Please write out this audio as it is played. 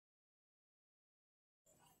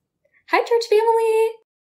Hi, church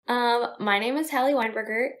family! My name is Halley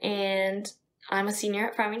Weinberger, and I'm a senior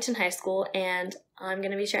at Farmington High School, and I'm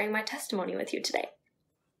going to be sharing my testimony with you today.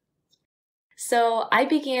 So, I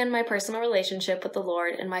began my personal relationship with the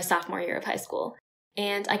Lord in my sophomore year of high school,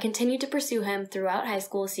 and I continued to pursue Him throughout high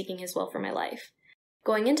school, seeking His will for my life.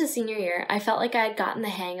 Going into senior year, I felt like I had gotten the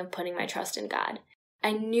hang of putting my trust in God.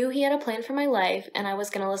 I knew He had a plan for my life, and I was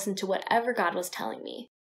going to listen to whatever God was telling me.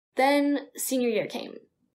 Then, senior year came.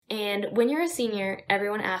 And when you're a senior,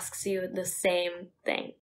 everyone asks you the same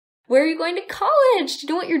thing. Where are you going to college? Do you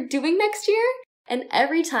know what you're doing next year? And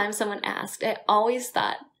every time someone asked, I always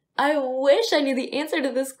thought, I wish I knew the answer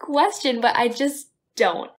to this question, but I just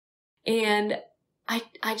don't. And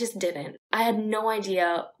I just didn't. I had no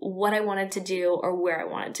idea what I wanted to do or where I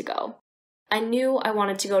wanted to go. I knew I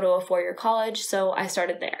wanted to go to a four-year college, so I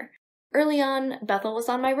started there. Early on, Bethel was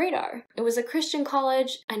on my radar. It was a Christian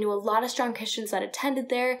college, I knew a lot of strong Christians that attended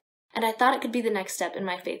there, and I thought it could be the next step in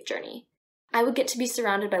my faith journey. I would get to be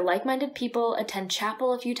surrounded by like-minded people, attend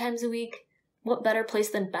chapel a few times a week. What better place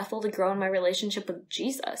than Bethel to grow in my relationship with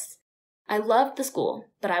Jesus? I loved the school,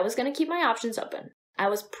 but I was going to keep my options open. I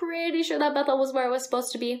was pretty sure that Bethel was where I was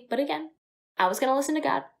supposed to be, but again, I was going to listen to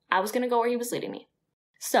God. I was going to go where He was leading me.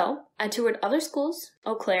 So, I toured other schools,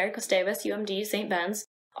 Eau Claire, Gustavus, UMD, St. Ben's,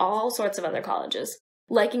 all sorts of other colleges,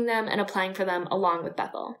 liking them and applying for them along with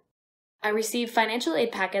Bethel. I received financial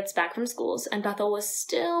aid packets back from schools, and Bethel was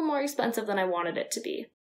still more expensive than I wanted it to be.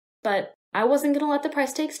 But I wasn't going to let the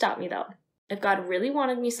price tag stop me, though. If God really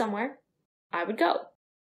wanted me somewhere, I would go.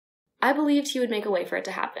 I believed He would make a way for it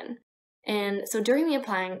to happen. And so during the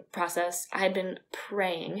applying process, I had been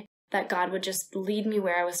praying that God would just lead me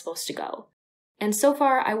where I was supposed to go. And so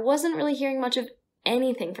far, I wasn't really hearing much of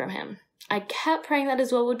anything from Him. I kept praying that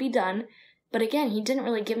His will would be done, but again, He didn't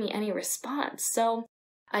really give me any response. So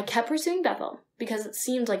I kept pursuing Bethel because it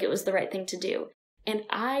seemed like it was the right thing to do, and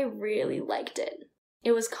I really liked it.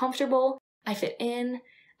 It was comfortable, I fit in,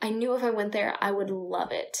 I knew if I went there, I would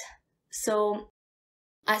love it. So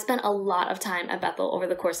I spent a lot of time at Bethel over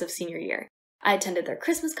the course of senior year. I attended their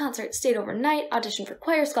Christmas concert, stayed overnight, auditioned for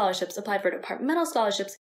choir scholarships, applied for departmental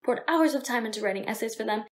scholarships, poured hours of time into writing essays for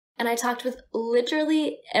them, and I talked with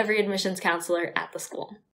literally every admissions counselor at the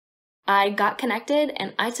school. I got connected,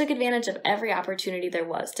 and I took advantage of every opportunity there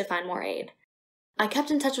was to find more aid. I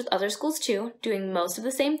kept in touch with other schools too, doing most of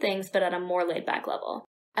the same things but at a more laid-back level.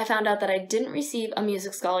 I found out that I didn't receive a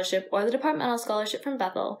music scholarship or the departmental scholarship from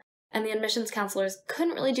Bethel, and the admissions counselors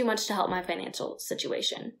couldn't really do much to help my financial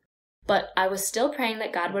situation. But I was still praying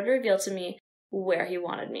that God would reveal to me where He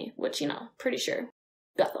wanted me, which, pretty sure,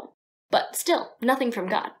 Bethel. But still, nothing from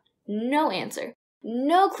God. No answer.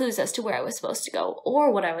 No clues as to where I was supposed to go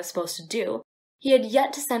or what I was supposed to do. He had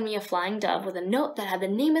yet to send me a flying dove with a note that had the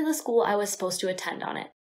name of the school I was supposed to attend on it.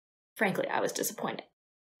 Frankly, I was disappointed.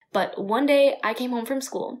 But one day, I came home from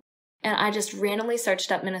school, and I just randomly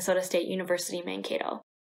searched up Minnesota State University Mankato.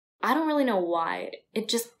 I don't really know why. It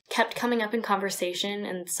just kept coming up in conversation,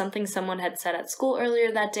 and something someone had said at school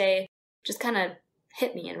earlier that day just kind of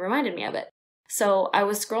hit me and reminded me of it. So I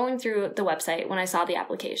was scrolling through the website when I saw the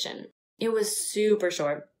application. It was super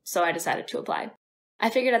short, so I decided to apply. I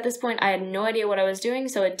figured at this point I had no idea what I was doing,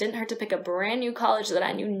 so it didn't hurt to pick a brand new college that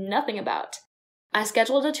I knew nothing about. I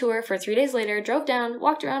scheduled a tour for 3 days later, drove down,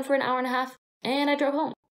 walked around for an hour and a half, and I drove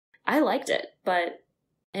home. I liked it, but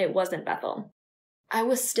it wasn't Bethel. I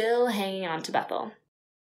was still hanging on to Bethel,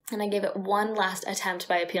 and I gave it one last attempt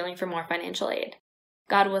by appealing for more financial aid.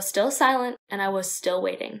 God was still silent, and I was still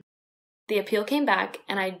waiting. The appeal came back,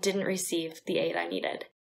 and I didn't receive the aid I needed.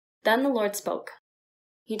 Then the Lord spoke.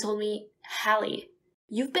 He told me, Halley,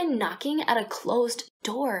 you've been knocking at a closed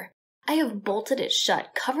door. I have bolted it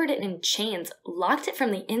shut, covered it in chains, locked it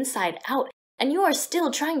from the inside out, and you are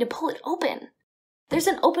still trying to pull it open. There's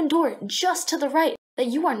an open door just to the right that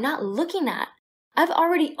you are not looking at. I've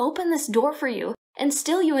already opened this door for you, and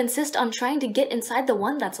still you insist on trying to get inside the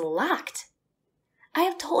one that's locked. I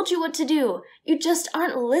have told you what to do. You just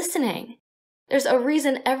aren't listening. There's a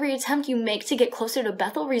reason every attempt you make to get closer to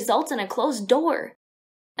Bethel results in a closed door.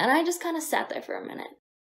 And I just kind of sat there for a minute.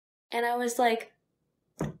 And I was like,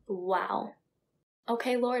 wow.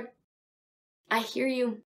 Okay, Lord. I hear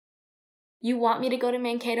you. You want me to go to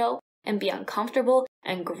Mankato and be uncomfortable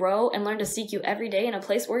and grow and learn to seek you every day in a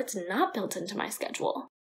place where it's not built into my schedule.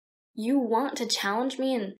 You want to challenge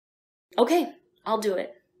me and, okay, I'll do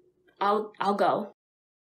it. I'll go.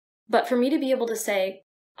 But for me to be able to say,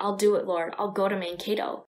 I'll do it, Lord, I'll go to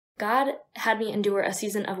Mankato, God had me endure a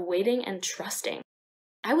season of waiting and trusting.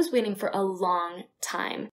 I was waiting for a long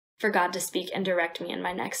time for God to speak and direct me in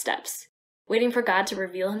my next steps, waiting for God to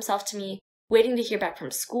reveal Himself to me waiting to hear back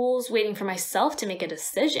from schools, waiting for myself to make a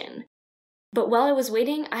decision. But while I was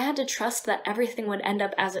waiting, I had to trust that everything would end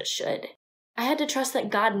up as it should. I had to trust that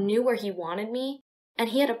God knew where He wanted me, and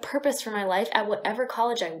He had a purpose for my life at whatever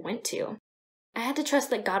college I went to. I had to trust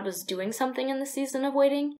that God was doing something in the season of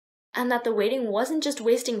waiting, and that the waiting wasn't just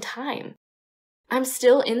wasting time. I'm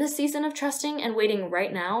still in the season of trusting and waiting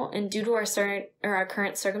right now, and due to our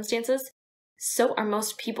current circumstances, so are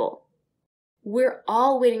most people. We're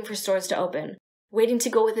all waiting for stores to open, waiting to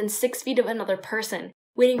go within 6 feet of another person,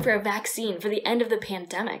 waiting for a vaccine, for the end of the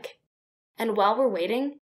pandemic. And while we're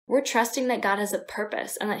waiting, we're trusting that God has a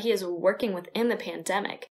purpose and that He is working within the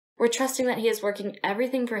pandemic. We're trusting that He is working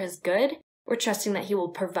everything for His good. We're trusting that He will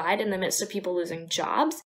provide in the midst of people losing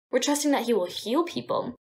jobs. We're trusting that He will heal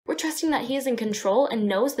people. We're trusting that He is in control and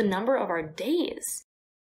knows the number of our days.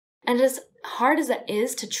 And as hard as it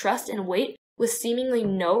is to trust and wait with seemingly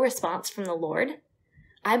no response from the Lord,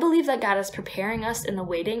 I believe that God is preparing us in the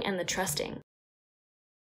waiting and the trusting.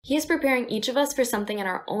 He is preparing each of us for something in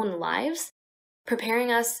our own lives,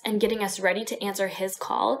 preparing us and getting us ready to answer His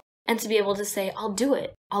call and to be able to say, I'll do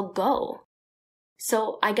it, I'll go.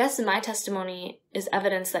 So I guess my testimony is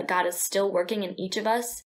evidence that God is still working in each of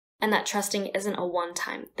us and that trusting isn't a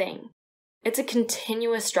one-time thing. It's a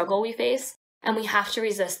continuous struggle we face, and we have to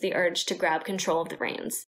resist the urge to grab control of the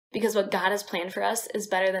reins, because what God has planned for us is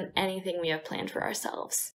better than anything we have planned for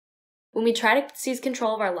ourselves. When we try to seize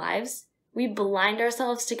control of our lives, we blind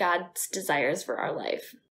ourselves to God's desires for our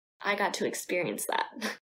life. I got to experience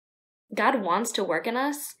that. God wants to work in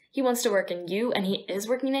us. He wants to work in you, and He is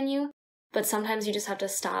working in you, but sometimes you just have to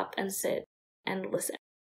stop and sit and listen.